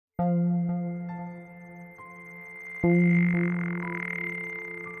A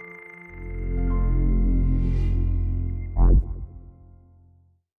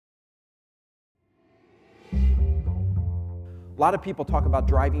lot of people talk about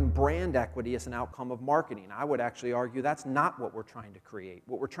driving brand equity as an outcome of marketing. I would actually argue that's not what we're trying to create.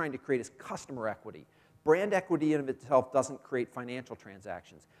 What we're trying to create is customer equity. Brand equity in of itself doesn't create financial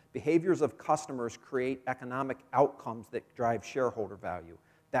transactions. Behaviors of customers create economic outcomes that drive shareholder value.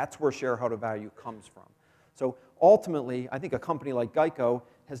 That's where shareholder value comes from. So ultimately, I think a company like Geico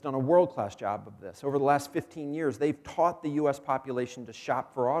has done a world-class job of this. Over the last 15 years, they've taught the US population to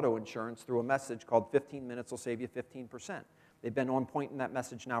shop for auto insurance through a message called 15 minutes will save you 15%. They've been on point in that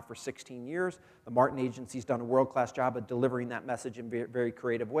message now for 16 years. The Martin Agency's done a world-class job of delivering that message in very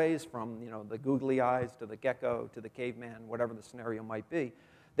creative ways, from the googly eyes to the gecko to the caveman, whatever the scenario might be.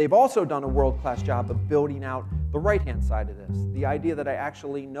 They've also done a world-class job of building out the right-hand side of this. The idea that I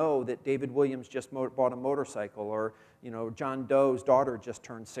actually know that David Williams just bought a motorcycle, or John Doe's daughter just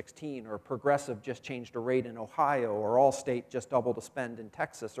turned 16, or Progressive just changed a rate in Ohio, or Allstate just doubled a spend in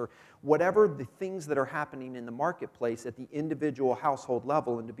Texas, or whatever the things that are happening in the marketplace at the individual household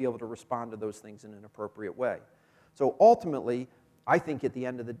level, and to be able to respond to those things in an appropriate way. So ultimately, I think at the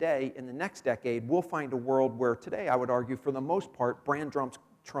end of the day, in the next decade, we'll find a world where today, I would argue, for the most part, brand trumps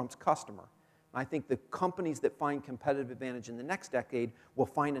customer. I think the companies that find competitive advantage in the next decade will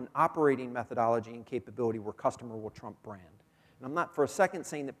find an operating methodology and capability where customer will trump brand. And I'm not for a second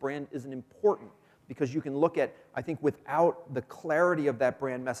saying that brand isn't important, because you can look at, I think without the clarity of that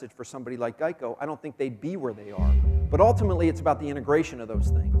brand message for somebody like Geico, I don't think they'd be where they are. But ultimately, it's about the integration of those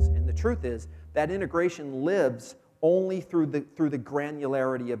things. And the truth is, that integration lives only through the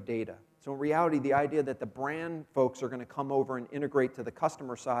granularity of data. So in reality, the idea that the brand folks are going to come over and integrate to the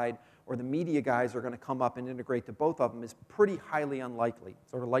customer side, or the media guys are going to come up and integrate to both of them, is pretty highly unlikely.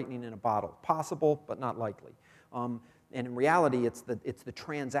 Sort of lightning in a bottle. Possible, but not likely. And in reality, it's the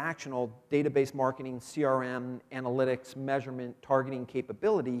transactional database marketing, CRM, analytics, measurement, targeting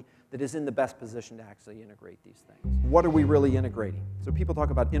capability that is in the best position to actually integrate these things. What are we really integrating? So people talk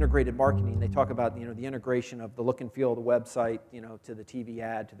about integrated marketing. They talk about the integration of the look and feel of the website, to the TV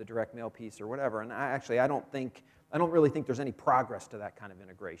ad, to the direct mail piece, or whatever. And I don't really think there's any progress to that kind of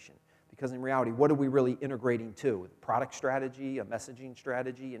integration. Because in reality, what are we really integrating to? A product strategy, a messaging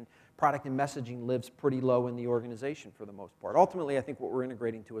strategy, and product and messaging lives pretty low in the organization for the most part. Ultimately, I think what we're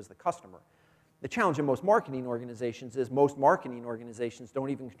integrating to is the customer. The challenge in most marketing organizations is most marketing organizations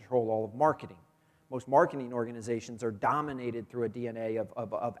don't even control all of marketing. Most marketing organizations are dominated through a DNA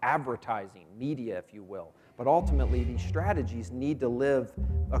of advertising, media, if you will. But ultimately, these strategies need to live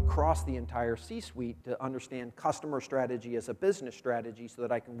across the entire C-suite to understand customer strategy as a business strategy, so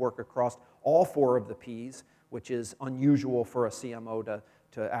that I can work across all 4 of the Ps, which is unusual for a CMO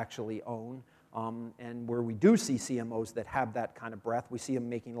to actually own. And where we do see CMOs that have that kind of breadth, we see them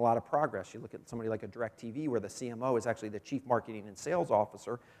making a lot of progress. You look at somebody like a DirecTV, where the CMO is actually the Chief Marketing and Sales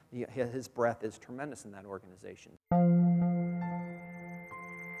Officer. His breadth is tremendous in that organization.